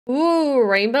Ooh,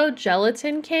 rainbow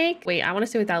gelatin cake. Wait, I want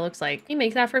to see what that looks like. Can you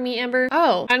make that for me, Amber?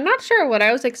 Oh, I'm not sure what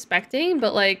I was expecting,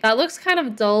 but like that looks kind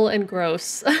of dull and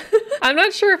gross. I'm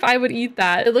not sure if I would eat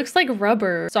that. It looks like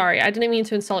rubber. Sorry, I didn't mean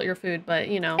to insult your food, but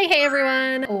you know. Hey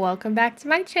everyone. Welcome back to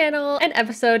my channel and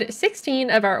episode 16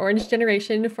 of our Orange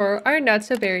Generation for our Not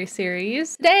So Berry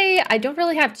series. Today, I don't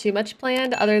really have too much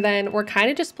planned other than we're kind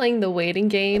of just playing the waiting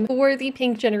game for the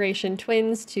Pink Generation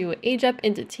twins to age up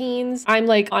into teens. I'm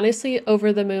like honestly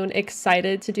over the moon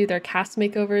excited to do their cast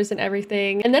makeovers and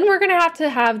everything. And then we're gonna have to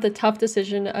have the tough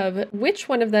decision of which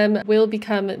one of them will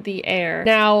become the heir.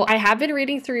 Now, I have been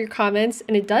reading through your comments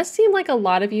and it does seem like a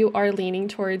lot of you are leaning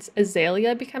towards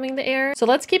Azalea becoming the heir. So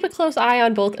let's keep a close eye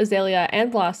on both Azalea and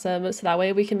Blossom so that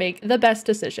way we can make the best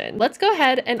decision. Let's go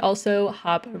ahead and also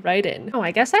hop right in. Oh,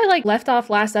 I guess I like left off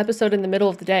last episode in the middle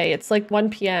of the day. It's like 1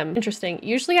 p.m. Interesting.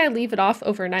 Usually I leave it off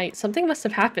overnight. Something must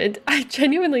have happened. I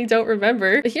genuinely don't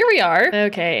remember. But here we are.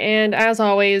 Okay, and as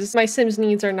always, my Sims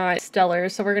needs are not stellar,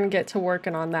 so we're gonna get to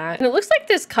working on that. And it looks like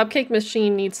this cupcake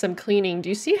machine needs some cleaning. Do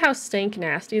you see how stank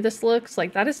nasty this looks?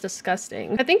 Like, that is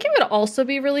disgusting. I think it would also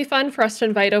be really fun for us to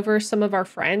invite over some of our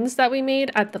friends that we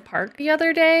made at the park the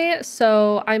other day.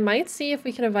 So I might see if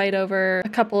we can invite over a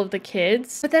couple of the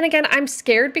kids. But then again, I'm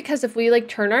scared because if we like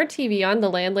turn our TV on,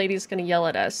 the landlady's gonna yell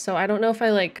at us. So I don't know if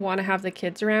I like want to have the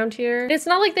kids around here. It's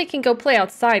not like they can go play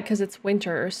outside because it's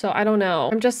winter. So I don't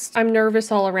know. I'm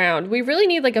nervous all around. We really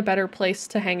need like a better place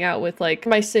to hang out with like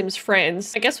my Sims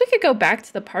friends. I guess we could go back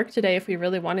to the park today if we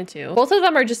really wanted to. Both of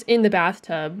them are just in the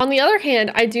bathtub. On the other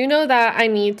hand, I do know that I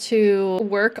need to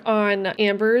work on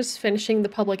Amber's finishing the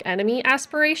public enemy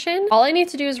aspiration. All I need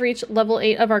to do is reach level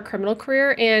 8 of our criminal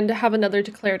career and have another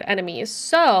declared enemy.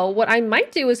 So what I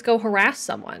might do is go harass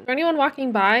someone. Is there anyone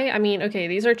walking by? I mean, okay,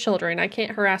 these are children. I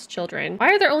can't harass children.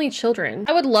 Why are there only children?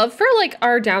 I would love for like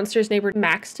our downstairs neighbor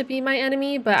Max to be my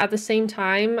enemy, but at the same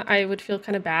time, I would feel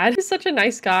kind of bad. He's such a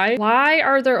nice guy. Why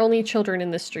are there only children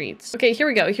in the streets? Okay, here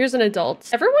we go. Here's an adult.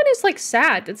 Everyone is like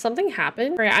sad. Did something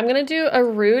happen? All right, I'm gonna do a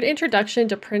rude introduction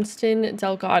to Princeton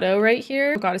Delgado right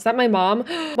here. Oh God, is that my mom?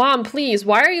 Mom, please,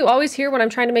 why are you always here when I'm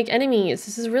trying to make enemies?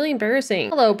 This is really embarrassing.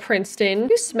 Hello, Princeton.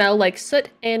 You smell like soot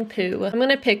and poo. I'm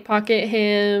gonna pickpocket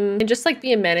him and just like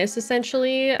be a menace,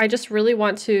 essentially. I just really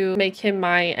want to make him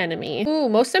my enemy. Ooh,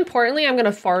 most importantly, I'm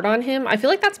gonna fart on him. I feel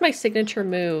like that's my signature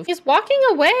move. He's walking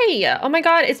away. Oh my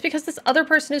God, it's because this other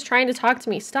person is trying to talk to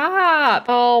me. Stop.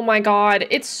 Oh my God.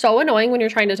 It's so annoying when you're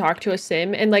trying to talk to a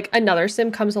sim and like another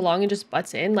sim comes along and just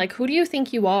butts in. Like, who do you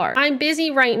think you are? I'm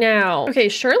busy right now. Okay,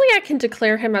 surely I can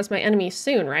declare him as my enemy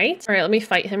soon, right? All right, let me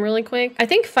fight him really quick. I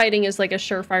think fighting is like a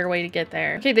surefire way to get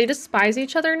there. Okay, they despise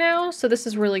each other now, so this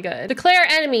is really good. Declare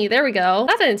enemy. There we go.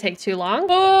 That didn't take too long.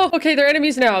 Oh, okay, they're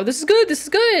enemies now. This is good. This is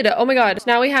good. Oh my God. So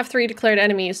now we have 3 declared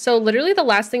enemies. So literally the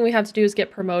last thing we have to do is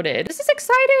get promoted. This is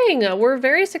exciting. We're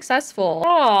very successful.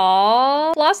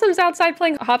 Aww. Blossom's outside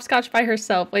playing hopscotch by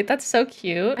herself. Wait, that's so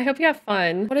cute. I hope you have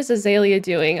fun. What is Azalea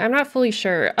doing? I'm not fully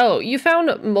sure. Oh, you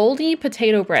found moldy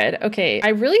potato bread. Okay, I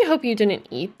really hope you didn't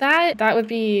eat that. That would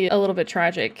be a little bit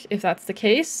tragic if that's the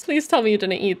case. Please tell me you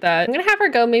didn't eat that. I'm gonna have her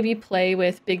go maybe play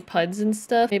with big puds and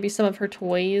stuff. Maybe some of her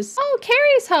toys. Oh,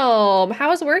 Carrie's home. How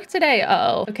was work today?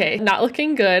 Uh-oh. Okay, not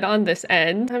looking good on this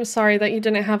end. I'm sorry that you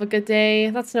didn't have a good day.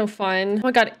 That's no fun. Oh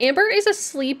my God, Amber is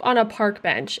asleep on a park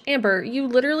bench. Amber, you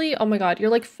literally, oh my God, you're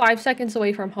like 5 seconds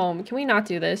away from home. Can we not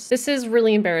do this? This is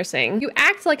really embarrassing. You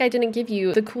act like I didn't give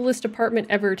you the coolest apartment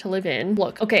ever to live in.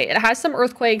 Look, okay, it has some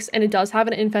earthquakes and it does have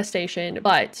an infestation,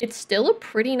 but it's still a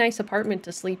pretty nice apartment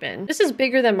to sleep in. This is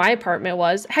bigger than my apartment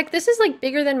was. Heck, this is like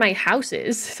bigger than my house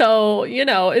is. So, you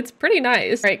know, it's pretty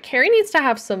nice. All right, Carrie needs to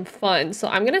have some fun. So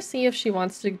I'm gonna see if she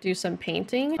wants to do some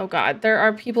painting. Oh God, there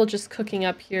are people just cooking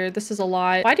up here. This is a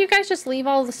lot. Why do you guys just leave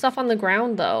all the stuff on the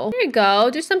ground though? There you go.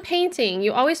 Do some painting.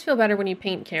 You always feel better when you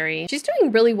paint, Carrie. She's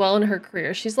doing really well in her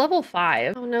career. She's level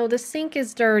 5. Oh no, the sink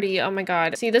is dirty. Oh my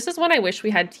God. See, this is when I wish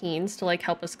we had teens to like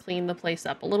help us clean the place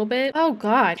up a little bit. Oh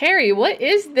God. Carrie, what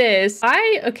is this?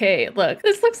 Okay, look.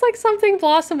 This looks like something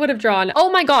Blossom would have drawn. Oh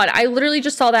my God. I literally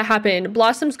just saw that happen.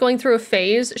 Blossom's going through a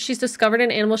phase. She's discovered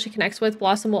an animal she connects with.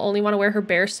 Blossom will only want to wear her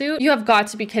bear suit. You have got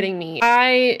to be kidding me.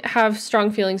 I have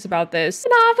strong feelings about this.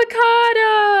 An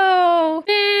avocado!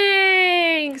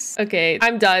 Thanks! Yes. Okay,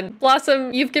 I'm done.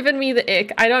 Blossom, you've given me the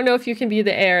ick. I don't know if you can be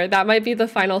the heir. That might be the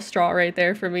final straw right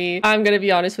there for me. I'm gonna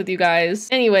be honest with you guys.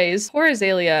 Anyways, poor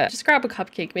Azalea. Just grab a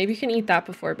cupcake. Maybe you can eat that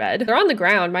before bed. They're on the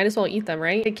ground. Might as well eat them,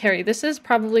 right? Hey, Carrie, this is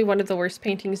probably one of the worst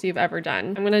paintings you've ever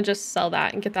done. I'm gonna just sell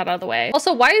that and get that out of the way.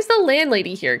 Also, why is the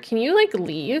landlady here? Can you like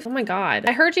leave? Oh my god.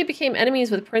 I heard you became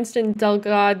enemies with Princeton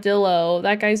Delgadillo.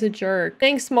 That guy's a jerk.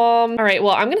 Thanks, Mom. All right,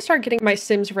 well, I'm gonna start getting my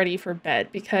Sims ready for bed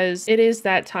because it is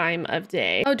that time of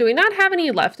day. Oh, do we not have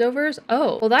any leftovers?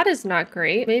 Oh, well, that is not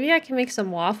great. Maybe I can make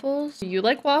some waffles. Do you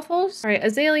like waffles? All right,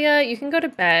 Azalea, you can go to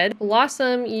bed.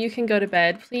 Blossom, you can go to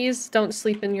bed. Please don't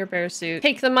sleep in your bear suit.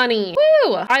 Take the money.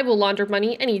 Woo! I will launder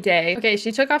money any day. Okay,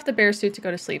 she took off the bear suit to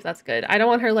go to sleep. That's good. I don't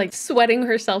want her like sweating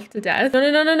herself to death.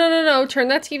 No. Turn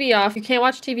that TV off. You can't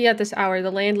watch TV at this hour.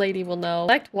 The landlady will know.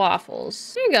 Select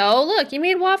waffles. There you go. Look, you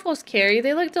made waffles, Carrie.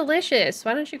 They look delicious.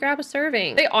 Why don't you grab a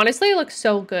serving? They honestly look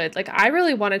so good. Like, I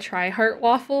really want to try heart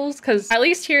waffles because at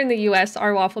least here in the US,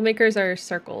 our waffle makers are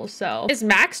circles. So is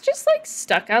Max just like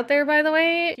stuck out there, by the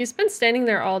way? He's been standing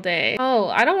there all day. Oh,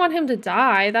 I don't want him to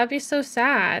die. That'd be so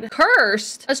sad.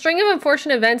 Cursed. A string of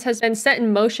unfortunate events has been set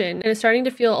in motion and is starting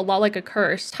to feel a lot like a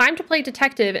curse. Time to play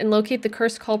detective and locate the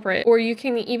cursed culprit, or you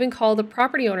can even call the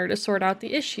property owner to sort out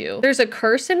the issue. There's a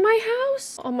curse in my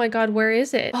house? Oh my god, where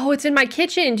is it? Oh, it's in my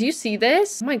kitchen. Do you see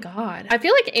this? Oh my god. I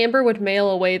feel like Amber would mail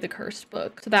away the cursed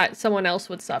book so that someone else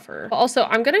would suffer. But also,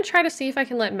 I'm gonna try to see if I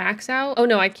can let Max out. Oh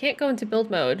no, I can't go into build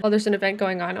mode. Oh, there's an event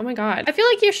going on. Oh my god. I feel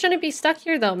like you shouldn't be stuck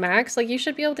here though, Max. Like, you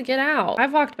should be able to get out.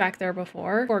 I've walked back there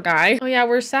before. Poor guy. Oh yeah,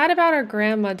 we're sad about our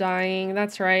grandma dying.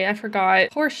 That's right. I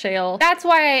forgot. Poor Shale. That's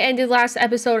why I ended last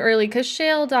episode early, because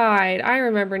Shale died. I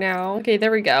remember now. Okay,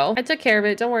 there we go. I took care of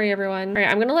it. Don't worry, everyone. All right,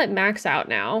 I'm gonna let Max out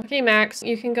now. Okay, Max,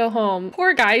 you can go home.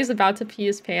 Poor guy is about to pee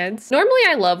his pants. Normally,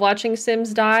 I love watching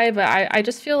Sims die, but I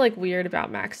just feel like weird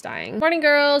about Max dying. Morning,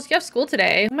 girls. You have school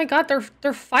today. Oh my god,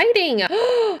 they're fighting.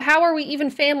 How are we even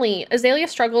family? Azalea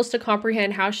struggles to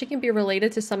comprehend how she can be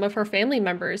related to some of her family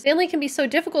members. Family can be so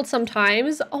difficult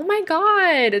sometimes. Oh my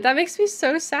god, that makes me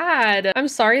so sad. I'm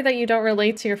sorry that you don't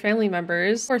relate to your family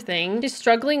members. Poor thing. She's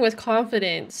struggling with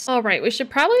confidence. All right, we should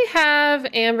probably have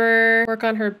Amber work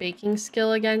on her baking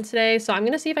skill again today. So I'm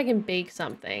gonna see if I can bake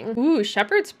something. Ooh,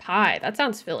 shepherd's pie. That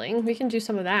sounds filling. We can do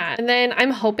some of that. And then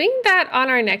I'm hoping that on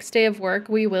our next day of work,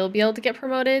 we will be able to get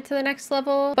promoted to the next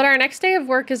level. But our next day of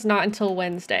work is not until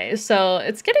Wednesday. So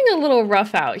it's getting a little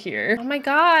rough out here. Oh my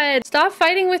god. Stop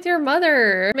fighting with your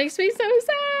mother. It makes me so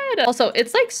sad. Also,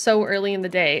 it's like so early in the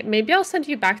day. Maybe I'll send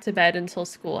you back to bed until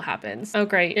school happens. Oh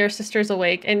great, your sister's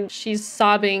awake and she's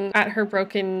sobbing at her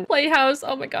broken playhouse.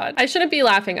 Oh my god. I shouldn't be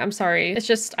laughing. I'm sorry. It's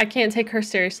just I can't take her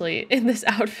seriously in this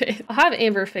outfit. I'll have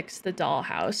Amber fix the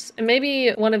dollhouse and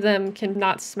maybe one of them can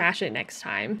not smash it next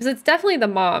time because it's definitely the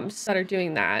moms that are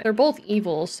doing that. They're both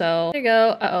evil. So there you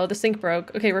go. Uh-oh, the sink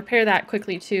broke. Okay, repair that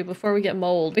quickly too before we get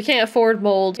mold. We can't afford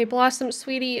mold. Hey, Blossom,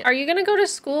 sweetie, are you gonna go to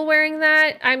school wearing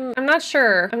that? I'm not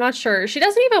sure. I'm not sure. She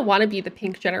doesn't even want to be the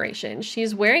pink generation.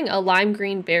 She's wearing a lime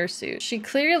green bear suit. She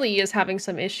clearly is having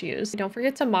some issues. Don't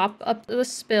forget to mop up the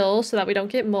spill so that we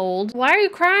don't get mold. Why are you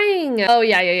crying? Oh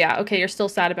yeah. Okay, you're still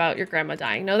sad about your grandma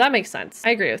dying. No, that makes sense.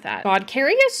 I agree with that. God,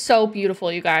 Carrie is so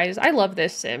beautiful, you guys. I love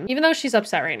this sim, even though she's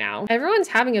upset right now. Everyone's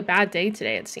having a bad day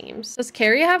today, it seems. Does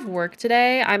Carrie have work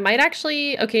today? I might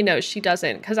actually, okay, no, she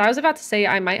doesn't. Because I was about to say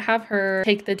I might have her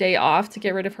take the day off to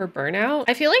get rid of her burnout.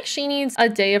 I feel like she needs a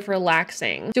day of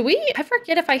relaxing. I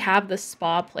forget if I have the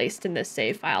spa placed in this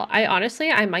save file.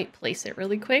 I might place it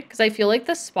really quick because I feel like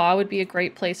the spa would be a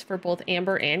great place for both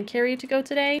Amber and Carrie to go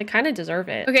today. They kind of deserve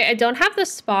it. Okay, I don't have the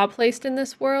spa placed in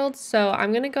this world, so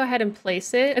I'm gonna go ahead and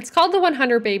place it. It's called the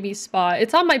 100 Baby Spa.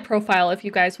 It's on my profile if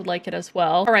you guys would like it as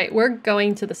well. All right, we're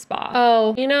going to the spa.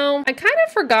 Oh, you know, I kind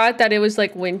of forgot that it was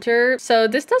like winter, so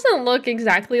this doesn't look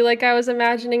exactly like I was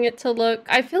imagining it to look.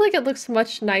 I feel like it looks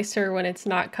much nicer when it's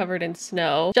not covered in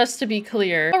snow, just to be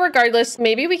clear. But regardless,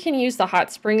 maybe we can use the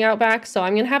hot spring out back, so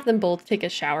I'm gonna have them both take a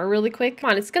shower really quick.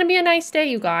 Come on, it's gonna be a nice day,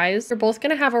 you guys. You're both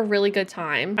gonna have a really good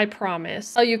time. I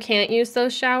promise. Oh, you can't use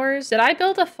those showers? Did I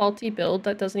build a faulty build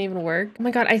that doesn't even work? Oh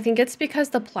my god, I think it's because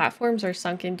the platforms are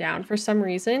sunken down for some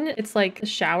reason. It's like the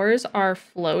showers are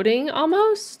floating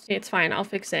almost. Okay, it's fine. I'll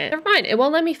fix it. Never mind. It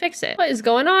won't let me fix it. What is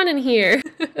going on in here?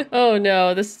 Oh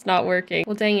no, this is not working.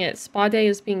 Well, dang it. Spa day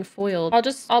is being foiled.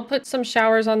 I'll put some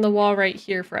showers on the wall right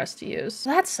here for us to use.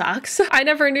 that sucks. I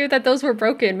never knew that those were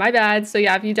broken. My bad. So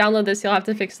yeah, if you download this, you'll have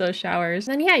to fix those showers.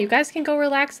 And then yeah, you guys can go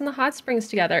relax in the hot springs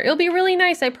together. It'll be really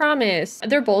nice, I promise.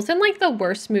 They're both in like the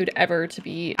worst mood ever to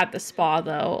be at the spa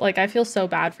though. Like I feel so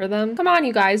bad for them. Come on,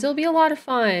 you guys, it'll be a lot of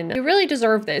fun. You really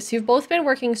deserve this. You've both been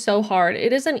working so hard.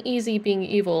 It isn't easy being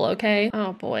evil, okay?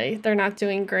 Oh boy, they're not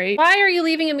doing great. Why are you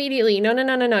leaving immediately? No, no,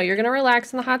 no, no, no. You're gonna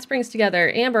relax in the hot springs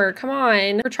together. Amber, come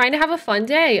on. We're trying to have a fun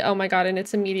day. Oh my God, and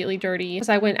it's immediately dirty because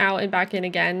I went out and back in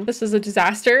again. This is a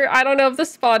disaster. I don't know if the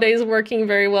spa day is working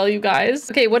very well, you guys.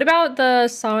 Okay, what about the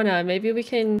sauna? Maybe we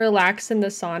can relax in the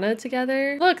sauna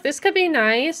together. Look, this could be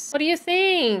nice. What do you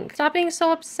think? Stop being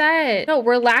so upset. No,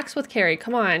 relax with Carrie.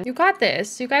 Come on. You got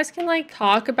this. You guys can like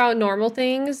talk about normal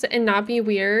things and not be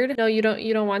weird. No, you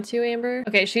don't want to, Amber?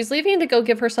 Okay, she's leaving to go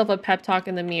give herself a pep talk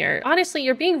in the mirror. Honestly,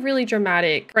 you're being really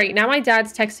dramatic. Right, now my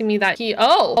dad's texting me that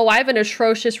I have an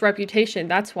atrocious reputation.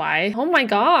 That's why. Oh my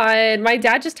God. My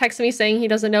dad just texted me saying he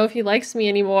doesn't know if he likes me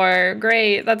anymore.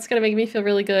 Great. That's gonna make me feel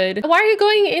really good. Why are you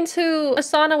going into a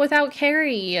sauna without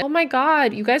Carrie? Oh my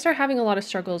God. You guys are having a lot of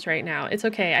struggles right now. It's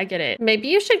okay. I get it. Maybe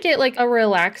you should get like a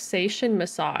relaxation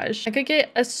massage. I could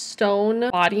get a stone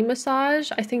body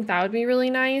massage. I think that would be really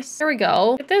nice. There we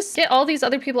go. Get all these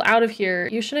other people out of here.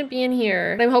 You shouldn't be in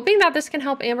here. I'm hoping that this can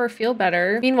help Amber feel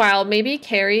better. Meanwhile, maybe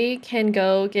Carrie can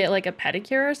go get like a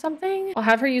pedicure or something. I'll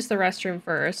have her use the restroom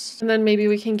first. And then maybe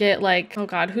we can get like, oh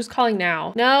God, who's calling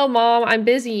now? No, Mom, I'm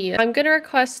busy. I'm gonna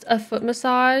request a foot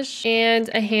massage and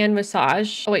a hand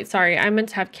massage. Oh wait, sorry. I meant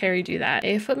to have Carrie do that.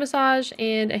 A foot massage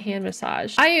and a hand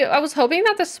massage. I was hoping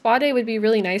that the spa day would be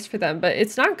really nice for them, but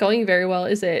it's not going very well,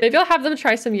 is it? Maybe I'll have them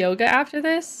try some yoga after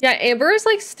this. Yeah, Amber is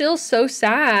like still so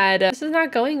sad. This is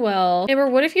not going well. Amber,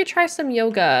 what if you try some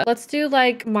yoga? Let's do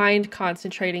like mind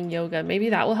concentrating yoga. Maybe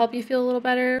that will help you feel a little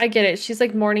better. I get it. She's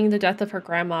like mourning the death of her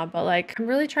grandma, but like, I'm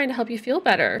really trying to help you feel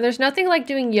better. There's nothing like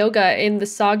doing yoga in the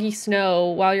soggy snow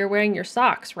while you're wearing your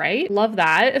socks, right? Love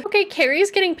that. Okay,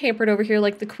 Carrie's getting pampered over here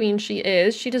like the queen she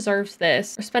is. She deserves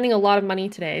this. We're spending a lot of money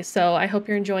today, so I hope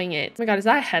you're enjoying it. Oh my God, is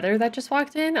that Heather that just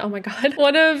walked in? Oh my God.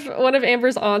 One of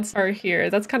Amber's aunts are here.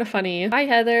 That's kind of funny. Hi,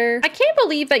 Heather. I can't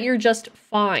believe that you're just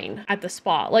fine at the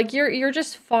spa. Like you're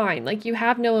just fine. Like you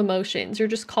have no emotions. You're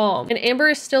just calm. And Amber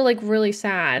is still like really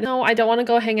sad. No, I don't want to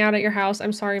go hang out at your house.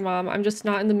 I'm sorry, Mom. I'm just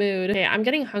not in the mood. Okay, I'm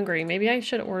getting hungry. Maybe I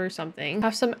should order something.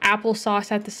 Have some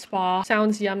applesauce at the spa.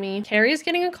 Sounds yummy. Carrie's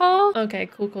getting a call? Okay,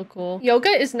 cool. Yoga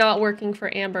is not working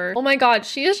for Amber. Oh my God,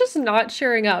 she is just not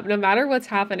cheering up no matter what's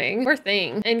happening. Poor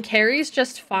thing. And Carrie's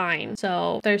just fine.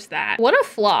 So there's that. What a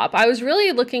flop. I was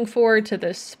really looking forward to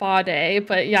this spa day,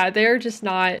 but yeah, they're just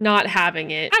not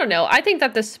having it. I don't know. I think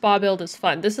that this spa build is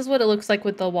fun. This is what it looks like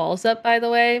with the walls up, by the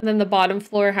way. And then the bottom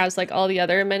floor has like all the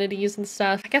other amenities and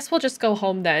stuff. I guess we'll just go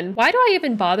home then. Why do I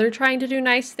even bother trying to do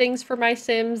nice things for my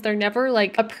Sims? They're never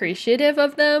like appreciative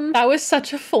of them. That was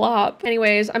such a flop.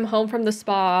 Anyways, I'm home from the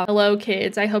spa. Hello,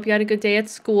 kids. I hope you had a good day at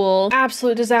school.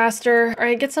 Absolute disaster. All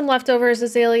right, get some leftovers,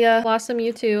 Azalea. Blossom,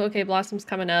 you too. Okay, Blossom's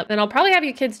coming up. Then I'll probably have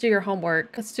you kids do your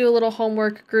homework. Let's do a little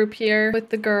homework group here with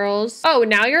the girls. Oh,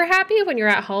 now you're happy when you're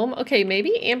at home? Okay,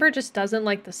 maybe Amber just doesn't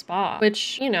like the spa,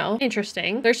 which, you know,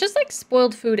 interesting. There's just like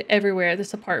spoiled food everywhere in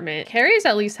this apartment. Carrie's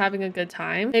at least having a good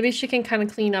time. Maybe she can kind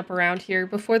of clean up around here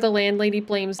before the landlady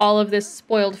blames all of this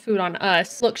spoiled food on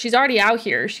us. Look, she's already out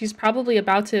here. She's probably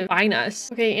about to fine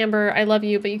us. Okay, Amber, I love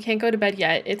you, but you can't go to bed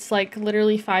yet. It's like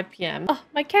literally 5 p.m. Oh,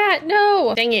 my cat,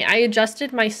 no. Dang it, I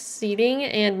adjusted my seating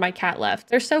and my cat left.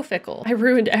 They're so fickle. I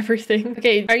ruined everything.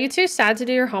 Okay, are you too sad to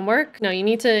do your homework? No, you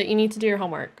need to do your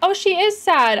homework. Oh, she is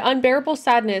sad. Unbearable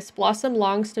sadness. Blossom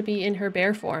longs to be in her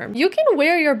bear form. You can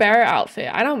wear your bear outfit.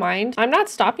 I don't mind. I'm not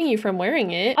stopping you from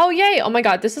wearing it. Oh, yay. Oh my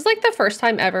God, this is like the first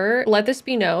time ever, let this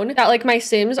be known, that like my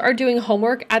Sims are doing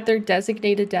homework at their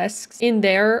designated desks in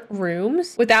their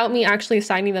rooms without me actually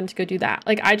assigning them to go do that.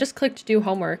 Like I just clicked do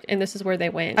homework and this is where they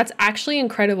went. That's actually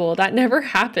incredible. That never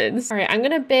happens. All right, I'm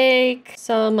gonna bake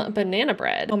some banana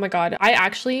bread. Oh my God, I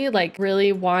actually like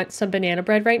really want some banana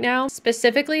bread right now,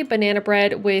 specifically banana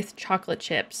bread with chocolate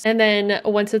chips. And then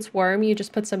once it's warm, you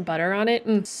just put some butter on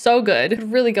it. So good.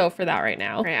 Could really go for that right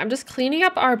now. All right, I'm just cleaning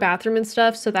up our bathroom and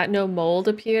stuff so that no mold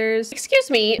appears. Excuse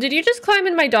me, did you just climb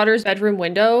in my daughter's bedroom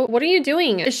window? What are you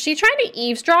doing? Is she trying to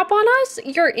eavesdrop on us?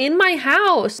 You're in my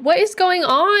house. What is going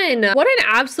on? What an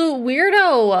absolute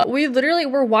weirdo. We literally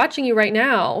were watching you right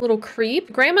now. Little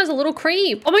creep. Grandma's a little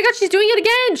creep. Oh my God, she's doing it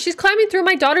again. She's climbing through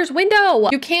my daughter's window.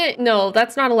 You can't, no,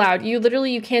 that's not allowed.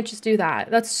 You can't just do that.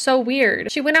 That's so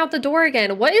weird. She went out the door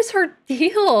again. What is her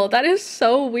deal? That is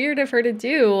so weird of her to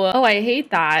do. Oh, I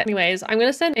hate that. Anyways, I'm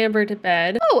gonna send Amber to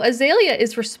bed. Oh, Azalea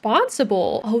is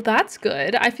responsible. Oh, that's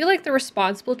good. I feel like the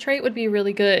responsible trait would be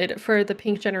really good for the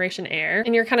pink generation heir. there.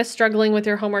 And you're kind of struggling with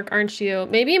your homework, aren't you?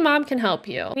 Maybe mom can help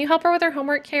you. Can you help her with her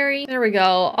homework, Carrie? There we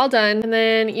go. All done. And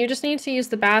then you just need to use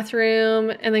the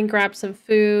bathroom and then grab some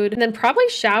food and then probably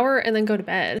shower and then go to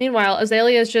bed. Meanwhile,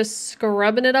 Azalea is just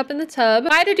scrubbing it up in the tub.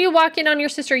 Why did you walk in on your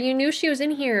sister? You knew she was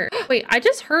in here. Wait, I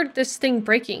just heard this thing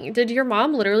breaking. Did your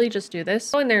mom literally just do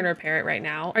this? Go in there and repair it right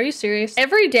now. Are you serious?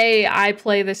 Every day I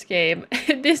play this game,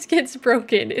 this gets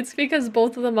broken. It's because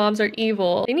both of the moms are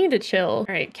evil. They need to chill. All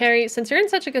right, Carrie, since you're in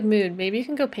such a good mood, maybe you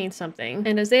can go paint something.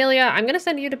 And Azalea, I'm gonna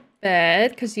send you to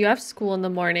bed because you have school in the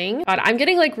morning. God, I'm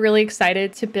getting like really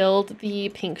excited to build the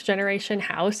pink generation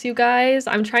house, you guys.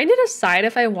 I'm trying to decide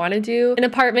if I want to do an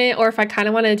apartment or if I kind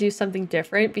of want to do something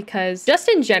different, because just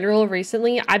in general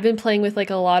recently I've been playing with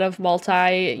like a lot of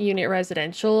multi-unit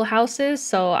residential houses.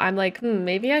 So I'm like,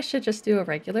 maybe I should just do a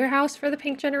regular house for the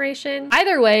pink generation.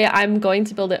 Either way, I'm going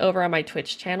to build it over on my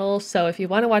Twitch channel. So if you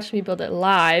want to watch me build it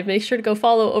live, make sure to go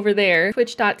follow over there,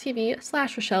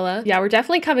 twitch.tv/Risshella. Yeah, we're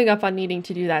definitely coming up on needing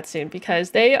to do that soon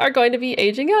because they are going to be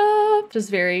aging up, which is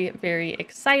very, very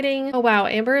exciting. Oh wow,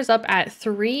 Amber is up at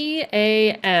 3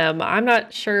 a.m. I'm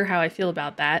not sure how I feel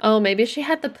about that. Oh, maybe she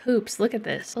had the poops. Look at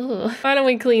this. Ugh. Why don't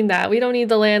we clean that? We don't need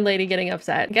the landlady getting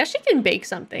upset. I guess she can bake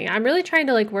something. I'm really trying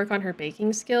to like work on her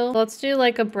baking skill. Let's do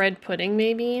like a bread pudding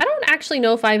maybe. I don't actually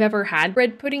know if I've ever had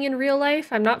bread pudding in real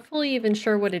life. I'm not fully even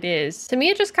sure what it is. To me,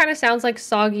 it just kind of sounds like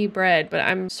soggy bread, but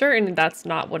I'm certain that's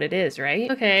not what it is,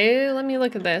 right? Okay, let me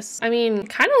look at this. I mean,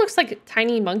 kind of looks like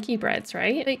tiny monkey breads,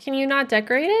 right? Wait, can you not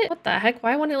decorate it? What the heck?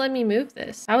 Why won't it let me move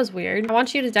this? That was weird. I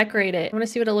want you to decorate it. I want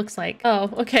to see what it looks like. Oh,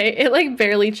 okay. It like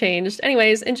barely changed.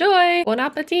 Anyways, enjoy. Bon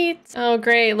appetit. Oh,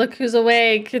 great. Look who's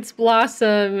awake. It's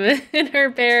Blossom in her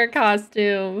bear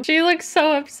costume. She looks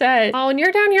so upset. Oh, and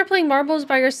you're down here playing marbles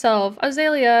by yourself.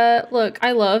 Azalea, look,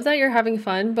 I love that you're having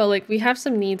fun, but like we have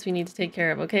some needs we need to take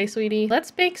care of. Okay, sweetie?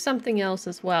 Let's bake something else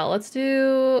as well. Let's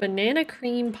do banana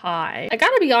cream pie. I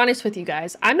gotta be honest with you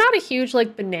guys. I'm not a huge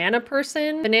like banana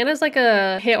person. Banana's like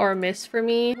a hit or miss for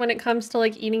me when it comes to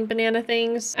like eating banana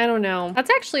things. I don't know. That's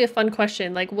actually a fun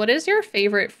question. Like, what is your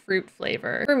favorite fruit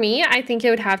flavor? For me, I think it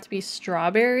would have to be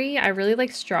strawberry. I really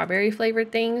like strawberry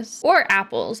flavored things, or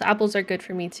apples. Apples are good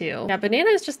for me too. Yeah, banana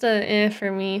is just a eh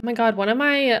for me. Oh my God, one of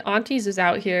my aunties is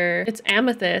out here. It's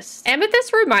Amethyst.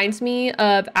 Amethyst reminds me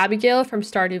of Abigail from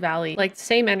Stardew Valley. Like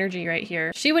same energy right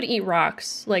here. She would eat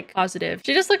rocks, like positive.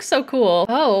 She just looks so cool.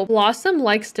 Oh, Blossom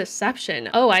likes deception.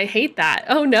 Oh, I hate that.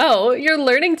 Oh no, you're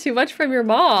learning too much from your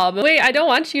mom. Wait, I don't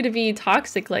want you to be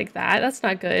toxic like that. That's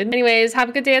not good. Anyways, have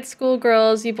a good day at school,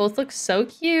 girls. You both look so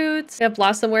cute. We have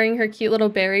Blossom wearing her cute little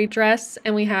berry dress,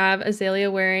 and we have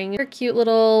Azalea wearing her cute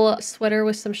little sweater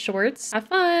with some shorts. Have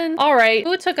fun. All right,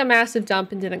 who took a massive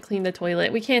dump and didn't clean the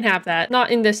toilet? We can't have that.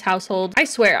 Not in this household. I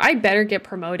swear, I better get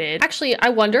promoted. Actually, I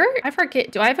wonder, I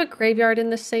forget, do I have a graveyard in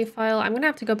this save file? I'm gonna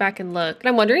have to go back and look. But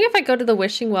I'm wondering if I go to the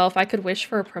wishing well, if I could wish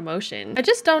for a promotion. I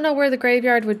just don't know where the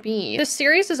graveyard would be. This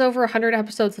series is over 100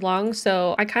 episodes long,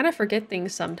 so I kind of forget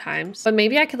things sometimes. But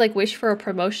maybe I could like wish for a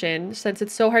promotion since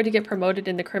it's so hard to get promoted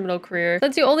in the criminal career.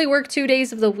 Since you only work 2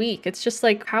 days of the week, it's just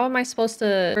like, how am I supposed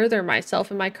to further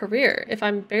myself in my career if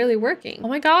I'm barely working? Oh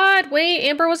my God, wait,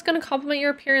 Amber was gonna compliment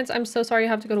your appearance. I'm so sorry you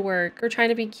have to go to work. We're trying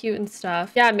to be cute and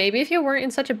stuff. Yeah, maybe if you weren't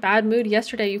in such a bad mood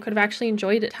yesterday, you could have actually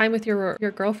enjoyed time with your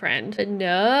girlfriend. But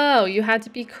no, you had to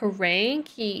be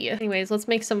cranky. Anyways, let's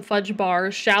make some fudge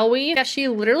bars, shall we? Yeah, she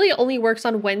literally only works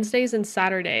on Wednesdays and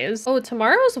Saturdays. Oh,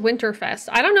 tomorrow's Winterfest.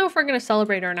 I don't know if we're gonna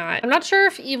celebrate or not. I'm not sure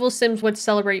if Evil Sims would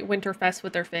celebrate Winterfest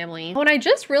with their family. Oh, and I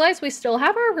just realized we still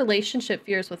have our relationship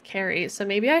fears with Carrie, so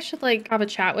maybe I should like have a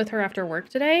chat with her after work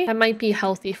today. That might be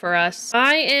healthy for us.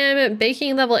 I am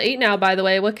baking level 8 now, by the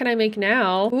way. What can I make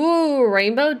now? Ooh,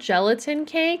 rainbow gelatin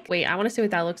cake. Wait, I want to see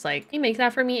what that looks like. Can you make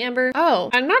that for me, Amber? Oh,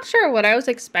 I'm not sure what I was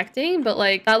expecting, but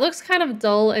like that looks kind of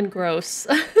dull and gross.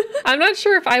 I'm not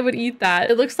sure if I would eat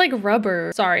that. It looks like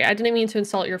rubber. Sorry, I didn't mean to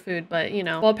insult your food, but you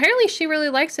know. Well, apparently she really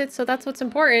likes it, so that's what's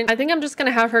important. I think I'm just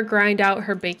gonna have her grind out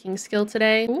her baking skill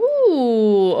today.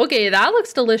 Ooh, okay, that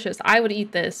looks delicious. I would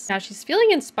eat this. Yeah, she's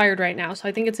feeling inspired right now, so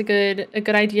I think it's a good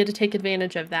idea to take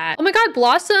advantage of that. Oh my God,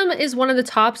 Blossom is one of the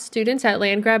top students at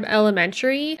Landgrab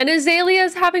Elementary, and Azalea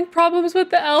is having problems with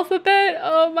the alphabet.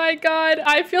 Oh my God,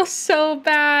 I feel so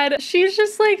bad. She's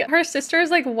just like, her sister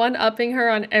is like one-upping her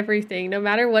on everything. anything, no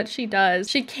matter what she does.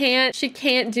 She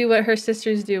can't do what her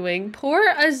sister's doing.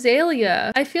 Poor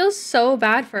Azalea. I feel so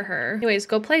bad for her. Anyways,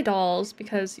 go play dolls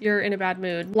because you're in a bad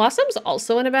mood. Blossom's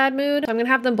also in a bad mood. I'm gonna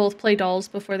have them both play dolls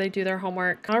before they do their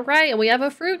homework. All right, and we have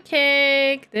a fruit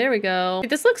cake. There we go.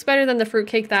 This looks better than the fruit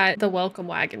cake that the welcome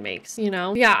wagon makes, you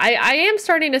know? Yeah, I am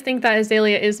starting to think that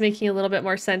Azalea is making a little bit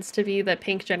more sense to be the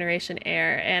pink generation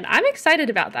heir, and I'm excited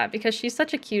about that because she's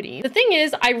such a cutie. The thing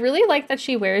is, I really like that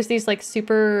she wears these like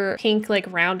super pink like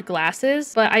round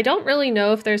glasses, but I don't really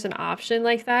know if there's an option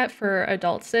like that for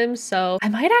adult Sims, so I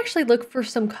might actually look for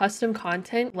some custom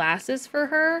content glasses for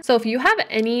her. So if you have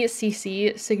any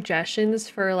CC suggestions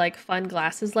for like fun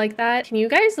glasses like that, can you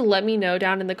guys let me know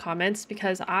down in the comments,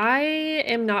 because I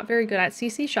am not very good at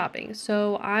CC shopping,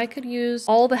 so I could use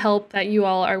all the help that you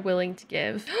all are willing to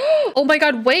give. Oh my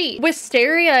god, wait!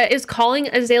 Wisteria is calling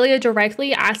Azalea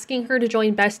directly, asking her to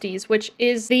join Besties, which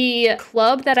is the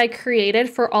club that I created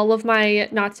for all of my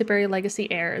Not to Bury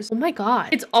Legacy heirs. Oh my god.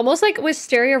 It's almost like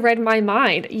Wisteria read my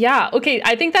mind. Yeah, okay,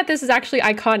 I think that this is actually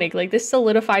iconic. Like, this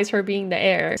solidifies her being the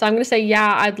heir. So I'm gonna say,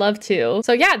 yeah, I'd love to.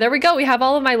 So yeah, there we go. We have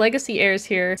all of my legacy heirs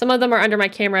here. Some of them are under my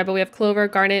camera, but we have Clover,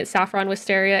 Garnet, Saffron,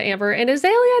 Wisteria, Amber, and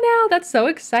Azalea now. That's so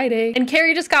exciting. And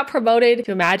Carrie just got promoted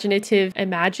to Imaginative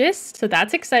Imagist, so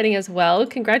that's exciting as well.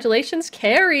 Congratulations,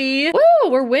 Carrie. Woo,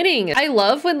 we're winning. I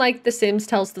love when like The Sims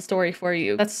tells the story for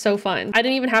you. That's so fun. I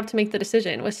didn't even have to make the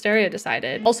decision. Wisteria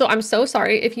decided. Also, I'm so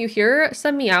sorry if you hear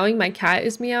some meowing. My cat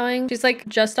is meowing. She's like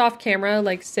just off camera,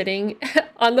 like sitting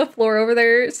on the floor over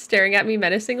there staring at me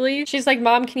menacingly. She's like,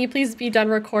 Mom, can you please be done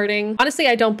recording? Honestly,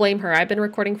 I don't blame her. I've been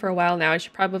recording for a while now. I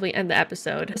should probably end the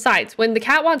episode. Besides, when the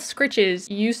cat wants scritches,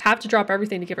 you have to drop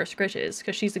everything to give her scritches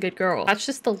because she's a good girl. That's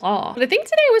just the law. But I think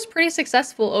today was pretty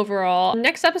successful overall.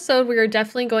 Next episode, we are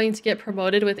definitely going to get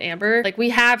promoted with Amber. Like, we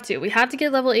have to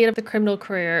get level 8 of the criminal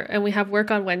career, and we have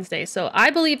work on Wednesday. So I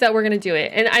believe that we're going to do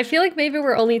it. And I feel like maybe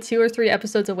we're only 2 or 3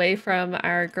 episodes away from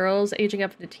our girls aging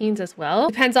up into teens as well.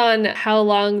 Depends on how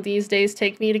long these days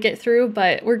take me to get through,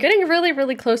 but we're getting really,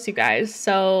 really close, you guys.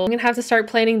 So I'm gonna have to start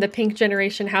planning the pink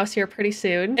generation house here pretty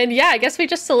soon. And yeah, I guess we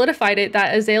just solidified it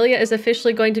that Azalea is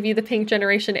officially going to be the pink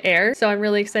generation heir. So I'm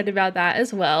really excited about that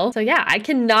as well. So yeah, I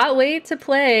cannot wait to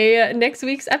play next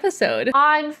week's episode.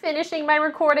 I'm finishing my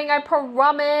recording, I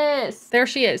promise. There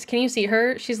she is. Can you see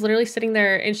her? She's literally sitting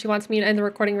there and she wants me to end the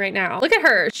recording right now. Look at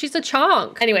her. She's a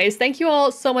chonk. Anyways, thank you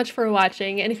all so much for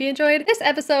watching. And if you enjoyed this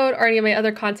episode or any of my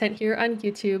other content here on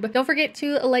YouTube, don't forget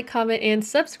to like, comment, and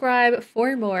subscribe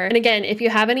for more. And again, if you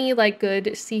have any like good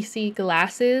CC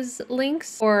glasses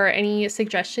links or any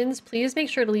suggestions, please make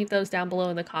sure to leave those down below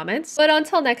in the comments. But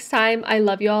until next time, I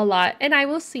love you all a lot and I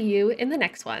will see you in the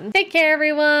next one. Take care,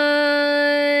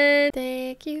 everyone.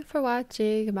 Thank you for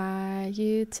watching my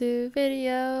YouTube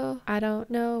video. I don't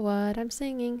know what I'm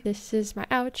singing. This is my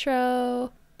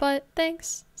outro, but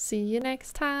thanks. See you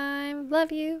next time.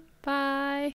 Love you. Bye.